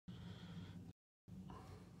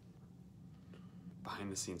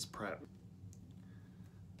behind the scenes prep.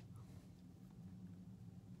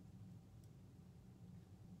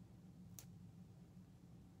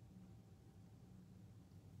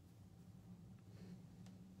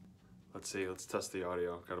 Let's see, let's test the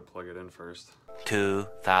audio. Gotta plug it in first.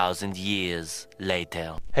 2,000 years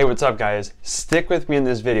later. Hey, what's up guys? Stick with me in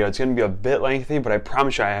this video. It's gonna be a bit lengthy, but I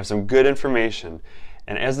promise you I have some good information.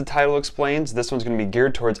 And as the title explains, this one's gonna be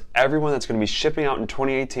geared towards everyone that's gonna be shipping out in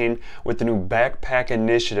 2018 with the new backpack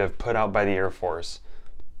initiative put out by the Air Force.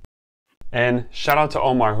 And shout out to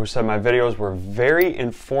Omar, who said my videos were very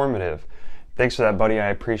informative. Thanks for that, buddy, I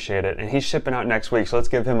appreciate it. And he's shipping out next week, so let's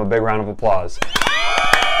give him a big round of applause.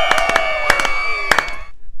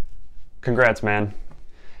 Congrats, man.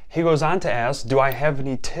 He goes on to ask, do I have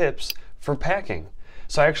any tips for packing?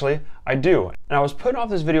 So actually, I do. And I was putting off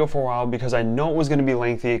this video for a while because I know it was gonna be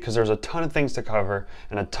lengthy because there's a ton of things to cover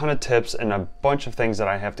and a ton of tips and a bunch of things that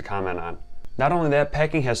I have to comment on. Not only that,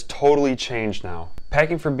 packing has totally changed now.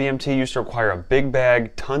 Packing for BMT used to require a big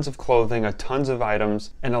bag, tons of clothing, tons of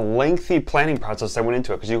items, and a lengthy planning process that went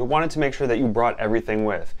into it because you wanted to make sure that you brought everything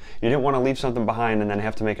with. You didn't want to leave something behind and then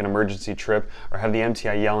have to make an emergency trip or have the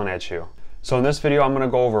MTI yelling at you. So in this video, I'm going to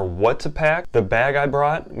go over what to pack, the bag I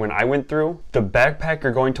brought when I went through, the backpack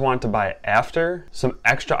you're going to want to buy after, some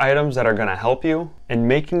extra items that are going to help you, and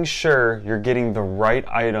making sure you're getting the right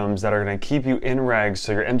items that are going to keep you in regs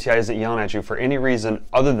so your MTI isn't yelling at you for any reason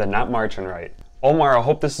other than not marching right. Omar, I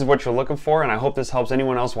hope this is what you're looking for, and I hope this helps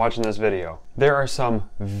anyone else watching this video. There are some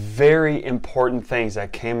very important things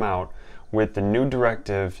that came out with the new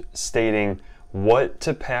directive stating what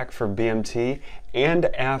to pack for BMT and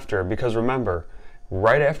after, because remember,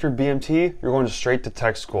 right after BMT, you're going straight to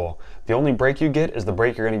tech school. The only break you get is the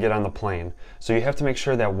break you're going to get on the plane. So you have to make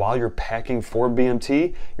sure that while you're packing for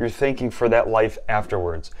BMT, you're thinking for that life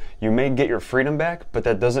afterwards. You may get your freedom back, but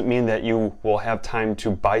that doesn't mean that you will have time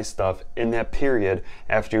to buy stuff in that period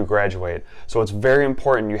after you graduate. So it's very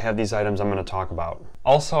important you have these items I'm going to talk about.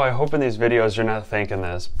 Also, I hope in these videos you're not thinking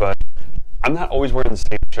this, but I'm not always wearing the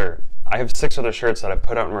same shirt. I have 6 other shirts that I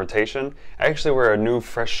put out in rotation. I actually wear a new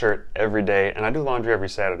fresh shirt every day, and I do laundry every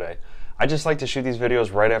Saturday. I just like to shoot these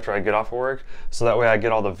videos right after I get off of work, so that way I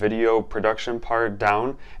get all the video production part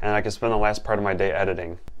down, and I can spend the last part of my day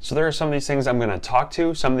editing. So there are some of these things I'm going to talk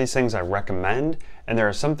to, some of these things I recommend, and there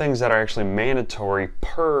are some things that are actually mandatory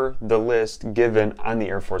per the list given on the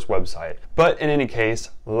Air Force website. But in any case,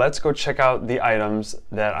 let's go check out the items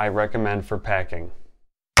that I recommend for packing.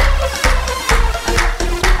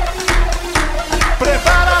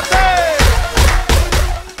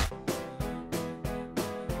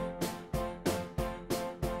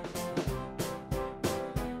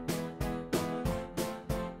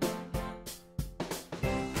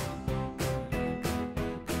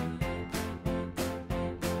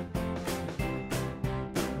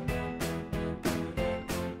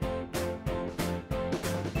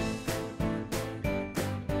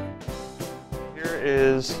 Here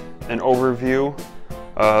is an overview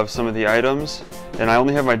of some of the items, and I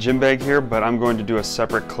only have my gym bag here, but I'm going to do a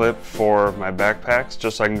separate clip for my backpacks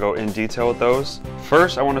just so I can go in detail with those.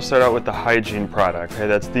 First, I want to start out with the hygiene product. Okay,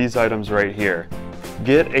 that's these items right here.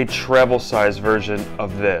 Get a travel size version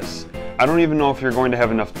of this. I don't even know if you're going to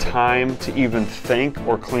have enough time to even think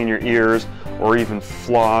or clean your ears or even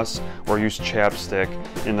floss or use chapstick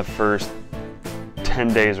in the first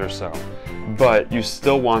 10 days or so. But you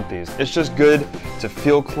still want these. It's just good to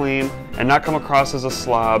feel clean and not come across as a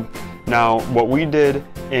slob. Now, what we did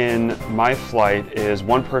in my flight is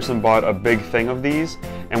one person bought a big thing of these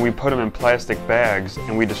and we put them in plastic bags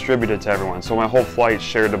and we distributed to everyone. So my whole flight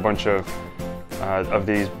shared a bunch of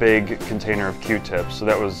these big container of Q-tips. So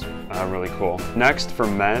that was really cool. Next, for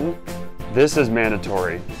men, this is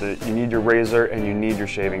mandatory. You need your razor and you need your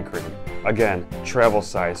shaving cream. Again, travel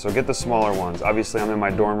size, so get the smaller ones. Obviously I'm in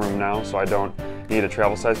my dorm room now, so I don't need a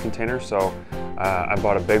travel size container, so I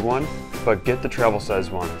bought a big one, but get the travel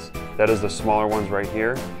size ones. That is the smaller ones right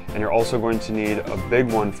here, and you're also going to need a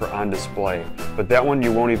big one for on display. But that one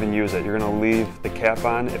you won't even use it. You're gonna leave the cap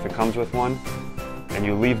on if it comes with one, and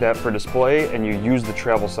you leave that for display and you use the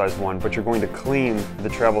travel size one, but you're going to clean the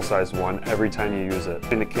travel size one every time you use it.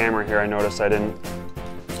 In the camera here, I noticed I didn't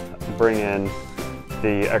bring in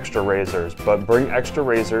the extra razors, but bring extra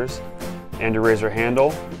razors and your razor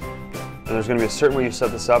handle. And there's going to be a certain way you set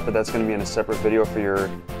this up, but that's going to be in a separate video for your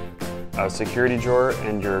security drawer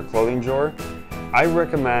and your clothing drawer. I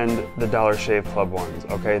recommend the Dollar Shave Club ones.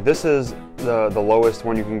 Okay, this is the lowest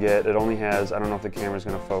one you can get. It only has, I don't know if the camera's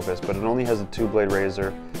going to focus, but it only has a 2-blade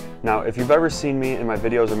razor. Now, if you've ever seen me in my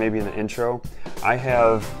videos or maybe in the intro, I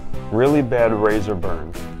have really bad razor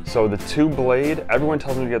burn. So the 2-blade, everyone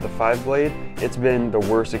tells me to get the 5-blade. It's been the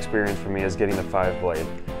worst experience for me is getting the 5-blade.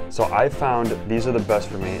 So I found these are the best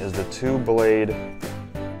for me, is the 2-blade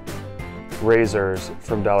razors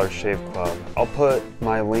from Dollar Shave Club. I'll put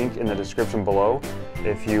my link in the description below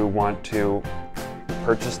if you want to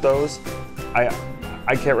purchase those.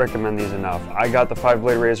 I can't recommend these enough. I got the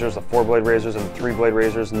 5-blade razors, the 4-blade razors, and the 3-blade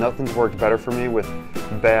razors. Nothing's worked better for me with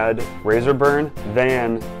bad razor burn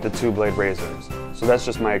than the 2-blade razors. So that's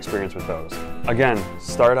just my experience with those. Again,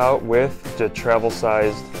 start out with the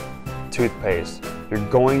travel-sized toothpaste. You're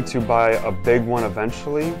going to buy a big one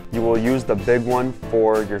eventually. You will use the big one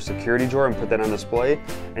for your security drawer and put that on display,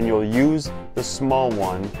 and you'll use the small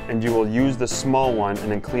one, and you will use the small one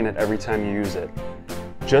and then clean it every time you use it.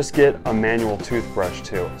 Just get a manual toothbrush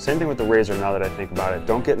too. Same thing with the razor now that I think about it.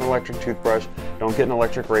 Don't get an electric toothbrush, don't get an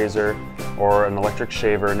electric razor or an electric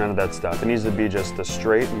shaver, none of that stuff. It needs to be just the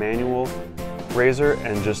straight manual razor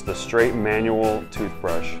and just the straight manual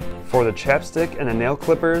toothbrush. For the chapstick and the nail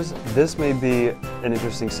clippers, this may be an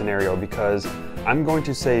interesting scenario because I'm going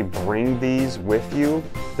to say bring these with you.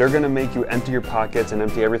 They're gonna make you empty your pockets and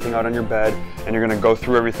empty everything out on your bed, and you're gonna go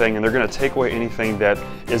through everything and they're gonna take away anything that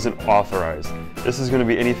isn't authorized. This is gonna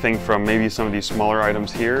be anything from maybe some of these smaller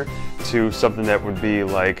items here to something that would be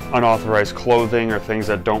like unauthorized clothing or things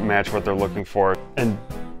that don't match what they're looking for. And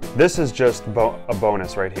this is just a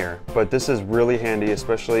bonus right here, but this is really handy,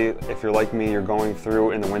 especially if you're like me, you're going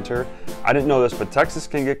through in the winter. I didn't know this, but Texas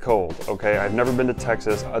can get cold, okay? I've never been to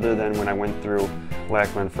Texas other than when I went through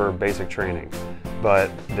Lackland for basic training,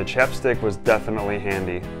 but the chapstick was definitely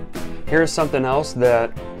handy. Here's something else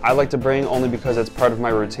that I like to bring only because it's part of my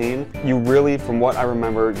routine. You really, from what I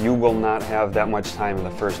remember, you will not have that much time in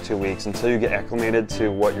the first 2 weeks until you get acclimated to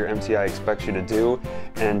what your MTI expects you to do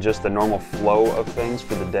and just the normal flow of things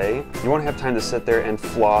for the day. You won't have time to sit there and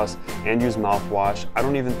floss and use mouthwash. I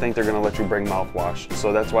don't even think they're gonna let you bring mouthwash,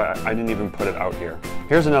 so that's why I didn't even put it out here.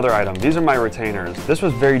 Here's another item. These are my retainers. This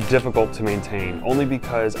was very difficult to maintain, only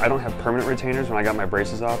because I don't have permanent retainers when I got my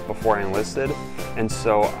braces off before I enlisted, and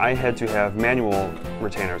so I had to have manual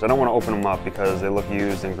retainers. I don't want to open them up because they look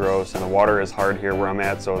used and gross, and the water is hard here where I'm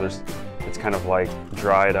at, so it's kind of like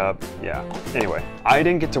dried up. Yeah. Anyway, I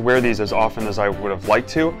didn't get to wear these as often as I would have liked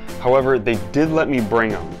to. However, they did let me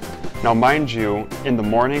bring them. Now, mind you, in the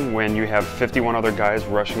morning when you have 51 other guys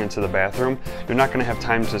rushing into the bathroom, you're not going to have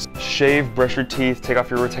time to shave, brush your teeth, take off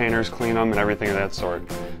your retainers, clean them, and everything of that sort.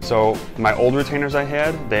 So my old retainers I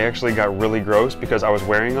had, they actually got really gross because I was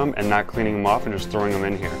wearing them and not cleaning them off and just throwing them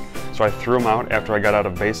in here. So I threw them out after I got out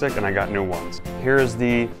of basic and I got new ones. Here is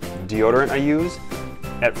the deodorant I use.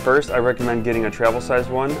 At first, I recommend getting a travel-sized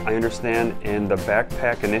one. I understand in the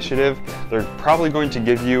backpack initiative, they're probably going to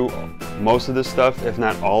give you most of this stuff, if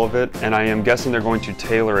not all of it, and I am guessing they're going to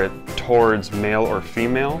tailor it towards male or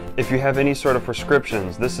female. If you have any sort of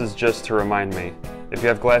prescriptions, this is just to remind me. If you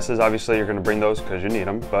have glasses, obviously you're going to bring those because you need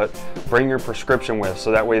them, but bring your prescription with so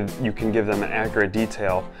that way you can give them an accurate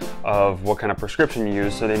detail of what kind of prescription you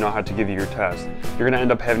use so they know how to give you your test. You're going to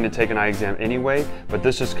end up having to take an eye exam anyway, but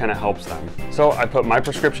this just kind of helps them. So I put my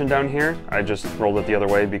prescription down here. I just rolled it the other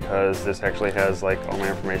way because this actually has like all my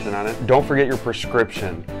information on it. Don't forget your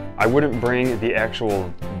prescription. I wouldn't bring the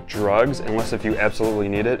actual drugs unless if you absolutely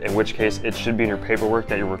need it, in which case it should be in your paperwork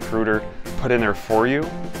that your recruiter put in there for you.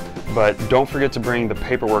 But don't forget to bring the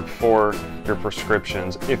paperwork for your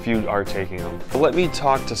prescriptions if you are taking them. Let me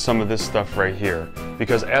talk to some of this stuff right here,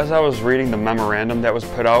 because as I was reading the memorandum that was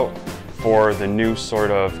put out for the new sort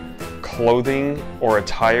of clothing or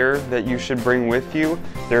attire that you should bring with you,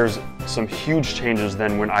 there's some huge changes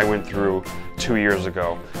than when I went through 2 years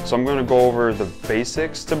ago. So I'm going to go over the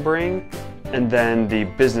basics to bring and then the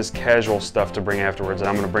business casual stuff to bring afterwards, and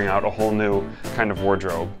I'm going to bring out a whole new kind of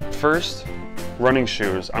wardrobe. First, running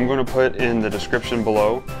shoes. I'm going to put in the description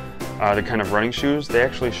below the kind of running shoes. They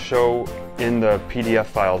actually show in the PDF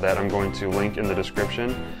file that I'm going to link in the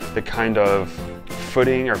description the kind of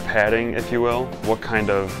footing or padding, if you will, what kind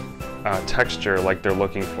of texture like they're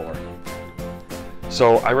looking for.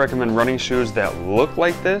 So I recommend running shoes that look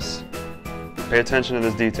like this. Pay attention to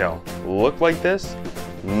this detail. Look like this,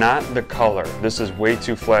 not the color. This is way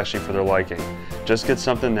too flashy for their liking. Just get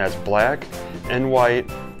something that's black and white,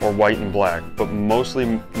 or white and black, but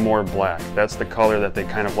mostly more black. That's the color that they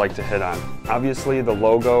kind of like to hit on. Obviously the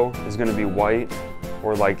logo is going to be white,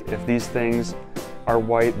 or like if these things are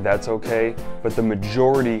white, that's okay, but the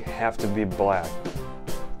majority have to be black.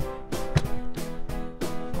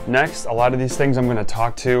 Next, a lot of these things I'm going to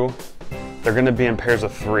talk to, they're going to be in pairs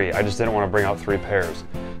of 3. I just didn't want to bring out 3 pairs.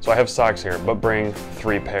 So I have socks here, but bring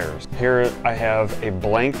 3 pairs. Here I have a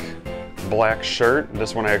blank black shirt.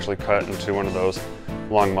 This one I actually cut into one of those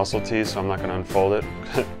long muscle tees, so I'm not gonna unfold it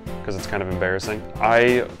because it's kind of embarrassing.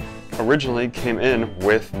 I originally came in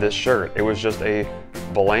with this shirt. It was just a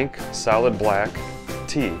blank, solid black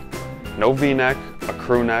tee. No V-neck, a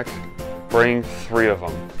crew neck, bring 3 of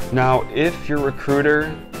them. Now, if your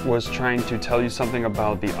recruiter was trying to tell you something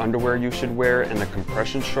about the underwear you should wear and the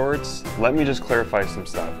compression shorts, let me just clarify some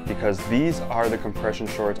stuff, because these are the compression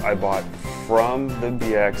shorts I bought from the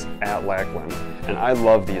BX at Lackland, and I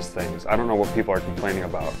love these things. I don't know what people are complaining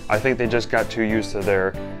about. I think they just got too used to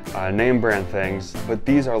their name brand things, but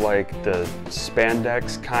these are like the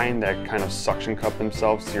spandex kind that kind of suction cup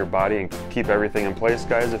themselves to your body and keep everything in place,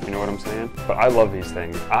 guys, if you know what I'm saying. But I love these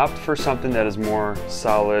things. Opt for something that is more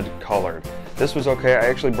solid colored. This was okay. I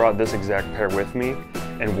actually brought this exact pair with me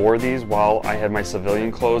and wore these while I had my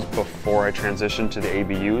civilian clothes before I transitioned to the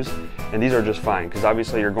ABUs, and these are just fine because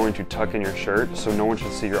obviously you're going to tuck in your shirt, so no one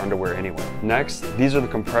should see your underwear anyway. Next, these are the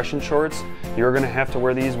compression shorts. You're going to have to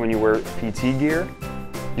wear these when you wear PT gear.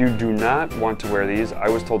 You do not want to wear these. I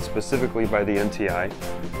was told specifically by the MTI,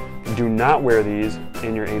 do not wear these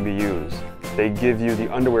in your ABUs. They give you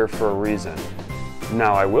the underwear for a reason.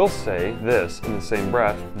 Now I will say this in the same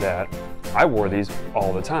breath that I wore these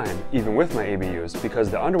all the time, even with my ABUs, because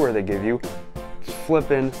the underwear they give you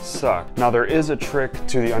flippin' suck. Now there is a trick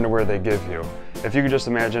to the underwear they give you. If you could just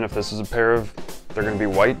imagine if this is a pair of, they're gonna be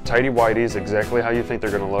white, tighty whities, exactly how you think they're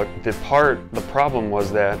gonna look. The problem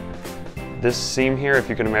was that this seam here, if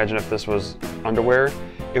you can imagine if this was underwear,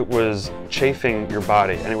 it was chafing your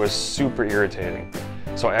body and it was super irritating.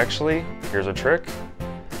 So actually, here's a trick.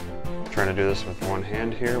 I'm trying to do this with one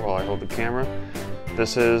hand here while I hold the camera.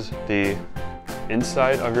 This is the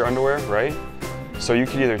inside of your underwear, right? So you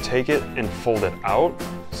could either take it and fold it out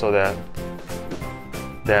so that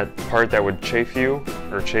that part that would chafe you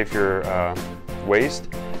or chafe your waist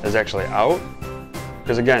is actually out.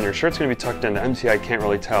 Because again, your shirt's gonna be tucked in, the MTI can't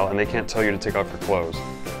really tell, and they can't tell you to take off your clothes,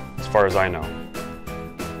 as far as I know.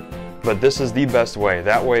 But this is the best way.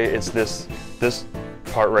 That way it's this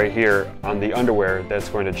part right here on the underwear that's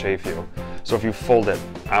going to chafe you. So if you fold it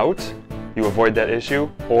out, you avoid that issue,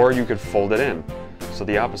 or you could fold it in. So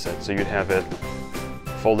the opposite, so you'd have it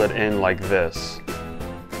folded in like this,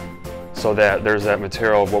 so that there's that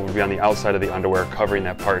material of what would be on the outside of the underwear covering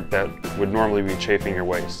that part that would normally be chafing your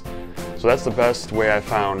waist. So that's the best way I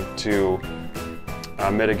found to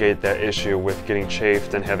mitigate that issue with getting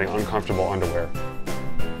chafed and having uncomfortable underwear.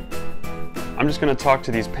 I'm just going to talk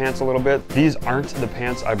to these pants a little bit. These aren't the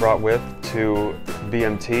pants I brought with to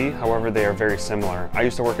BMT, however they are very similar. I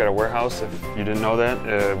used to work at a warehouse, if you didn't know that,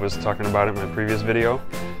 I was talking about it in my previous video,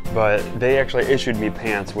 but they actually issued me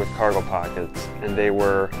pants with cargo pockets, and they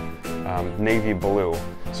were navy blue.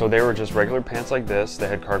 So they were just regular pants like this, they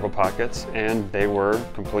had cargo pockets, and they were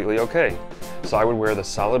completely okay. So I would wear the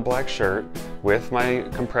solid black shirt with my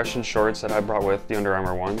compression shorts that I brought with, the Under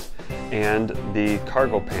Armour ones, and the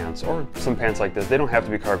cargo pants, or some pants like this. They don't have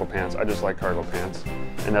to be cargo pants, I just like cargo pants.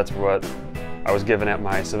 And that's what I was given at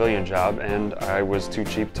my civilian job, and I was too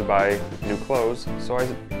cheap to buy new clothes, so I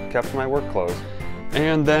kept my work clothes.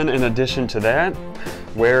 And then in addition to that,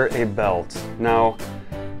 wear a belt. Now,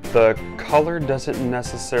 the color doesn't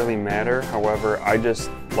necessarily matter, however, I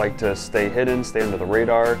just like to stay hidden, stay under the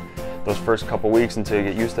radar those first couple weeks until you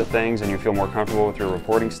get used to things and you feel more comfortable with your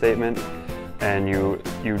reporting statement, and you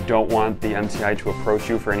don't want the MTI to approach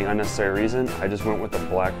you for any unnecessary reason. I just went with the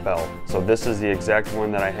black belt. So this is the exact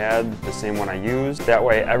one that I had, the same one I used. That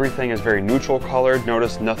way everything is very neutral colored.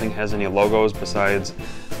 Notice nothing has any logos besides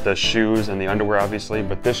the shoes and the underwear obviously,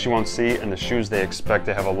 but this you won't see, and the shoes they expect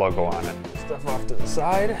to have a logo on it. Stuff off to the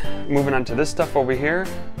side. Moving on to this stuff over here.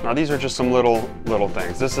 Now these are just some little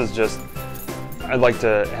things. This is just, I'd like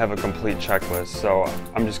to have a complete checklist, so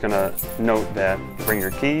I'm just gonna note that bring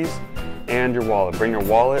your keys and your wallet. Bring your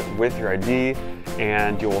wallet with your ID,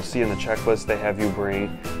 and you will see in the checklist they have you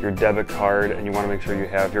bring your debit card, and you want to make sure you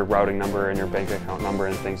have your routing number and your bank account number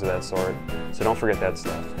and things of that sort. So don't forget that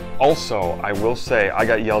stuff. Also, I will say I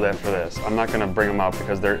got yelled at for this. I'm not going to bring them up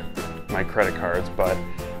because they're my credit cards, but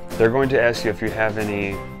they're going to ask you if you have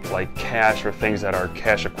any like cash or things that are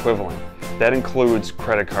cash equivalent. That includes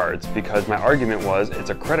credit cards, because my argument was it's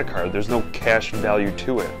a credit card. There's no cash value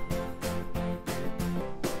to it.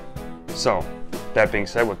 So, that being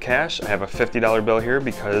said, with cash, I have a $50 bill here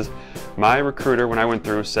because my recruiter, when I went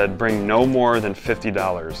through, said bring no more than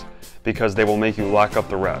 $50 because they will make you lock up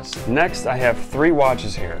the rest. Next, I have 3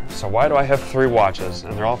 watches here. So why do I have 3 watches?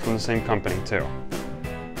 And they're all from the same company too.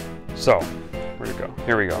 So, where'd it go?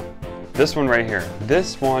 Here we go. This one right here.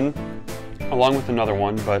 This one along with another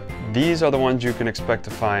one, but these are the ones you can expect to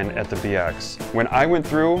find at the BX. When I went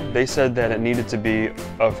through, they said that it needed to be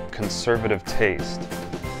of conservative taste.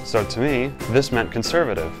 So to me, this meant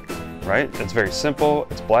conservative, right? It's very simple,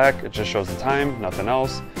 it's black, it just shows the time, nothing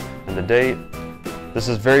else, and the date. This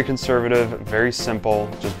is very conservative, very simple,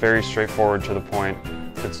 just very straightforward to the point.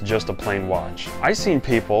 It's just a plain watch. I've seen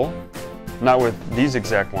people, not with these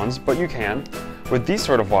exact ones, but you can, with these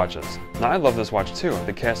sort of watches. Now I love this watch too,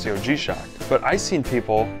 the Casio G-Shock, but I've seen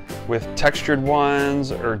people with textured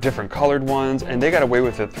ones or different colored ones, and they got away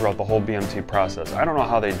with it throughout the whole BMT process. I don't know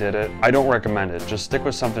how they did it. I don't recommend it. Just stick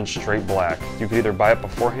with something straight black. You could either buy it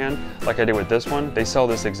beforehand, like I did with this one. They sell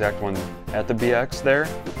this exact one at the BX there.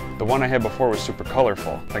 The one I had before was super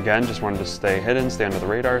colorful. Again, just wanted to stay hidden, stay under the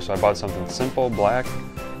radar, so I bought something simple, black,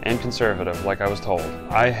 and conservative, like I was told.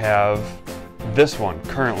 I have this one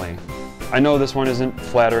currently. I know this one isn't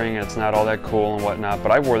flattering, it's not all that cool and whatnot,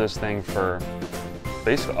 but I wore this thing for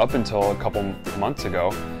basically up until a couple months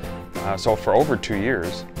ago, so for over 2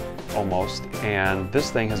 years almost, and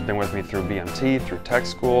this thing has been with me through BMT, through tech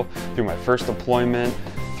school, through my first deployment,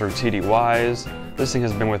 through TDYs. This thing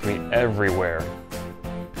has been with me everywhere.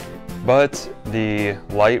 But the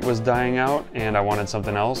light was dying out and I wanted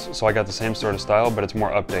something else, so I got the same sort of style, but it's more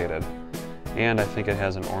updated. And I think it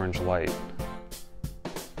has an orange light.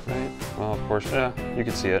 Right? Well, of course, yeah, you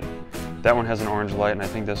can see it. That one has an orange light, and I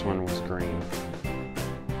think this one was green.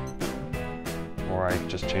 Or I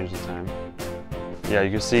just changed the time. Yeah, you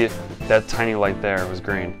can see that tiny light there was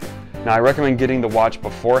green. Now I recommend getting the watch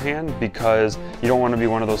beforehand because you don't want to be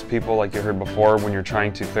one of those people like you heard before when you're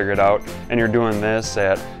trying to figure it out and you're doing this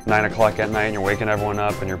at 9 o'clock at night and you're waking everyone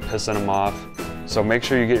up and you're pissing them off. So make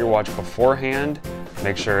sure you get your watch beforehand,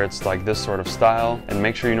 make sure it's like this sort of style, and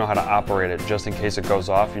make sure you know how to operate it just in case it goes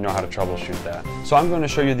off, you know how to troubleshoot that. So I'm going to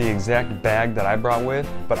show you the exact bag that I brought with,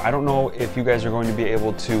 but I don't know if you guys are going to be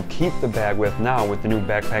able to keep the bag with now with the new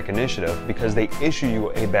backpack initiative, because they issue you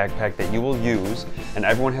a backpack that you will use, and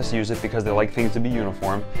everyone has to use it because they like things to be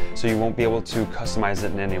uniform, so you won't be able to customize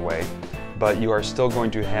it in any way. But you are still going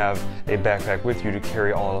to have a backpack with you to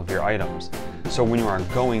carry all of your items. So when you are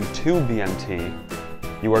going to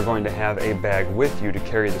BMT, you are going to have a bag with you to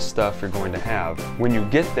carry the stuff you're going to have. When you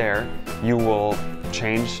get there, you will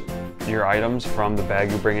change your items from the bag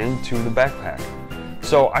you bring in to the backpack.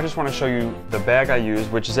 So I just want to show you the bag I use,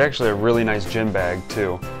 which is actually a really nice gym bag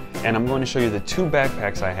too. And I'm going to show you the 2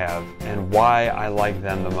 backpacks I have and why I like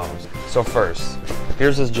them the most. So first,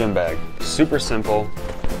 here's this gym bag. Super simple.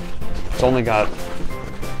 It's only got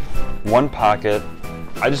 1 pocket.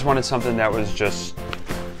 I just wanted something that was just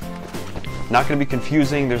not going to be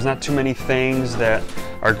confusing. There's not too many things that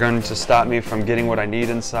are going to stop me from getting what I need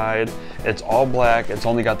inside. It's all black. It's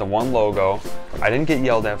only got the 1 logo. I didn't get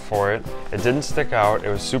yelled at for it. It didn't stick out. It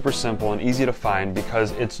was super simple and easy to find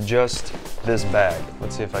because it's just this bag.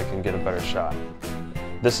 Let's see if I can get a better shot.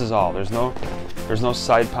 This is all. There's no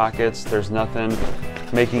side pockets. There's nothing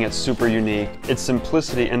making it super unique. Its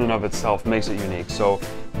simplicity in and of itself makes it unique. So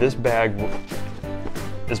this bag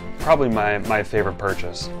is probably my favorite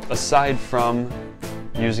purchase. Aside from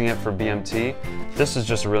using it for BMT, this is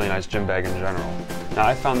just a really nice gym bag in general. Now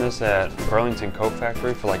I found this at Burlington Coat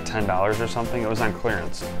Factory for like $10 or something. It was on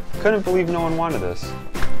clearance. Couldn't believe no one wanted this.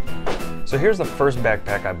 So here's the first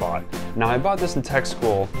backpack I bought. Now I bought this in tech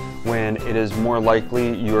school when it is more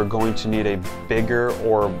likely you are going to need a bigger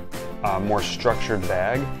or more structured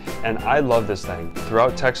bag, and I love this thing.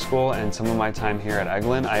 Throughout tech school and some of my time here at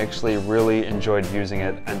Eglin, I actually really enjoyed using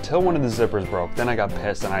it until one of the zippers broke. Then I got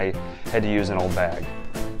pissed and I had to use an old bag.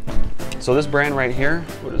 So this brand right here,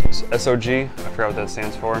 what is this? SOG, I forgot what that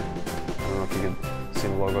stands for. I don't know if you can see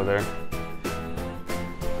the logo there.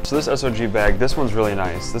 So this SOG bag, this one's really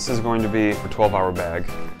nice. This is going to be a 12-hour bag,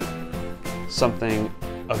 something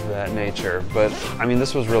of that nature, but I mean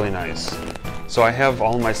this was really nice. So I have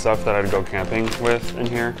all my stuff that I'd go camping with in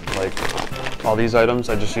here, like all these items.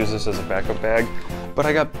 I just use this as a backup bag. But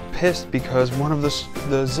I got pissed because one of the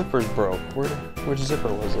zippers broke. Which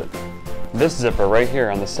zipper was it? This zipper right here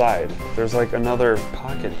on the side. There's like another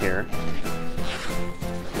pocket here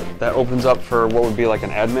that opens up for what would be like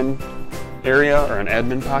an admin area or an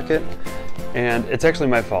admin pocket. And it's actually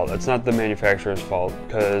my fault. It's not the manufacturer's fault,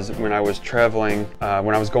 because when I was traveling,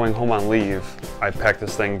 when I was going home on leave, I packed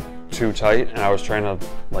this thing too tight and I was trying to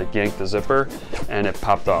like yank the zipper and it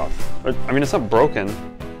popped off. I mean, it's not broken.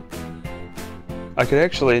 I could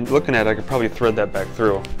actually, looking at it, I could probably thread that back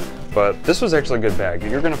through. But this was actually a good bag.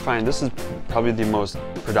 You're gonna find this is probably the most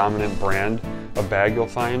predominant brand of bag you'll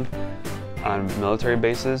find on military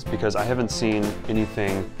bases, because I haven't seen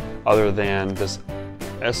anything other than this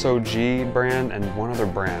SOG brand and one other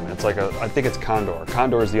brand. It's like I think it's Condor.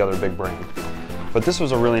 Condor is the other big brand. But this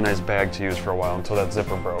was a really nice bag to use for a while until that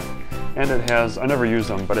zipper broke. And it has, I never used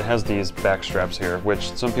them, but it has these back straps here,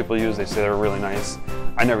 which some people use, they say they're really nice.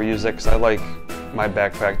 I never use it because I like my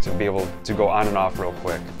backpack to be able to go on and off real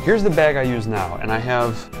quick. Here's the bag I use now, and I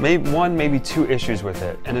have maybe two issues with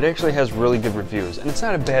it, and it actually has really good reviews. And it's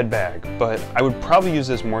not a bad bag, but I would probably use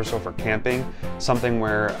this more so for camping, something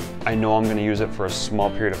where I know I'm gonna use it for a small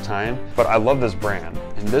period of time, but I love this brand.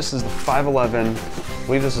 And this is the 511, I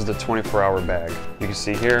believe this is the 24-hour bag. You can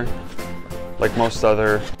see here, like most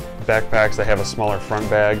other backpacks, they have a smaller front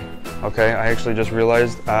bag. Okay, I actually just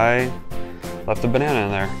realized I left a banana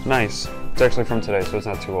in there. Nice. It's actually from today, so it's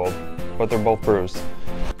not too old, but they're both bruised.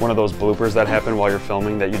 One of those bloopers that happen while you're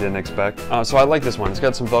filming that you didn't expect. So I like this one. It's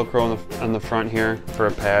got some Velcro on the front here for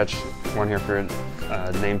a patch, one here for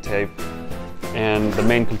name tape, and the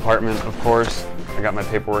main compartment, of course. I got my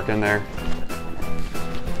paperwork in there.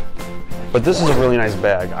 But this is a really nice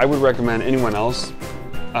bag. I would recommend anyone else,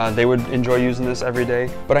 they would enjoy using this every day.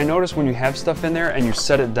 But I noticed when you have stuff in there and you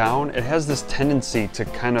set it down, it has this tendency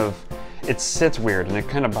to it sits weird and it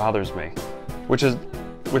kind of bothers me, which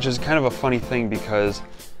is kind of a funny thing because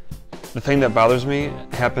the thing that bothers me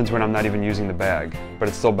happens when I'm not even using the bag, but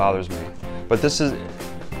it still bothers me. But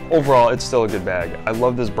overall, it's still a good bag. I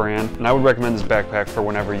love this brand, and I would recommend this backpack for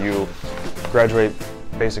whenever you graduate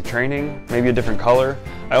basic training, maybe a different color.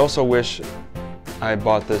 I also wish I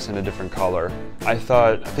bought this in a different color. I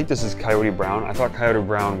think this is Coyote Brown. I thought Coyote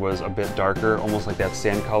Brown was a bit darker, almost like that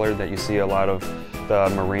sand color that you see a lot of the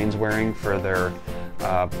Marines wearing for their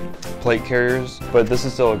plate carriers, but this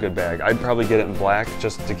is still a good bag. I'd probably get it in black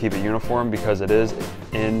just to keep it uniform because it is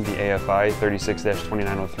in the AFI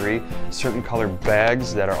 36-2903, certain color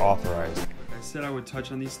bags that are authorized. I said I would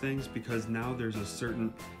touch on these things because now there's a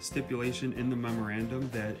certain stipulation in the memorandum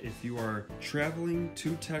that if you are traveling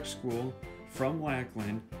to tech school from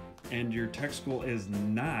Lackland and your tech school is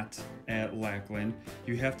not at Lackland,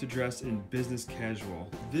 you have to dress in business casual.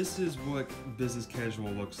 This is what business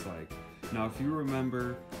casual looks like. Now, if you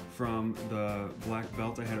remember from the black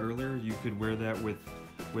belt I had earlier, you could wear that with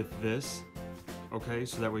this, okay?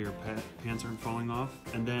 So that way your pants aren't falling off.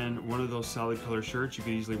 And then one of those solid color shirts, you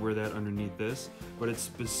could easily wear that underneath this, but it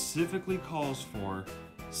specifically calls for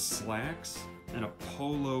slacks and a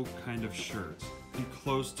polo kind of shirt. And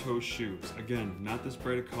closed-toe shoes. Again, not this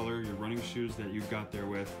bright a color. Your running shoes that you got there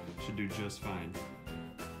with should do just fine.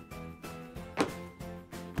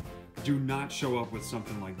 Do not show up with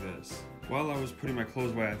something like this. While I was putting my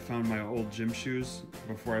clothes away, I found my old gym shoes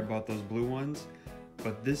before I bought those blue ones.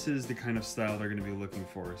 But this is the kind of style they're going to be looking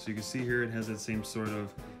for. So you can see here it has that same sort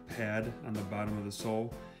of pad on the bottom of the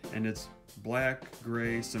sole. And it's black,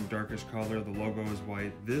 gray, some darkish color. The logo is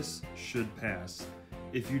white. This should pass.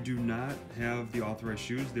 If you do not have the authorized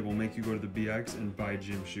shoes, they will make you go to the BX and buy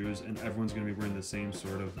gym shoes, and everyone's gonna be wearing the same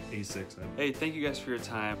sort of Asics. Hey, thank you guys for your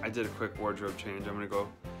time. I did a quick wardrobe change. I'm gonna go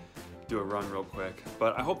do a run real quick.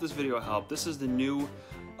 But I hope this video helped. This is the new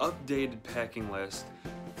updated packing list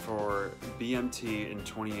for BMT in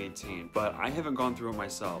 2018, but I haven't gone through it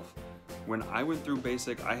myself. When I went through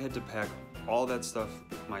basic, I had to pack all that stuff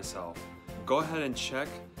myself. Go ahead and check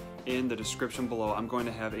in the description below. I'm going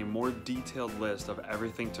to have a more detailed list of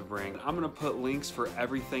everything to bring. I'm going to put links for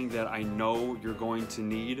everything that I know you're going to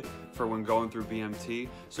need for when going through BMT.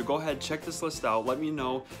 So go ahead, check this list out. Let me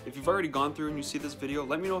know if you've already gone through and you see this video.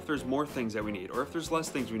 Let me know if there's more things that we need or if there's less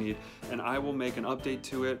things we need, and I will make an update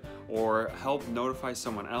to it or help notify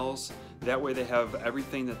someone else. That way they have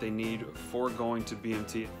everything that they need for going to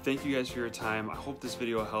BMT. Thank you guys for your time. I hope this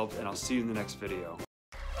video helped, and I'll see you in the next video.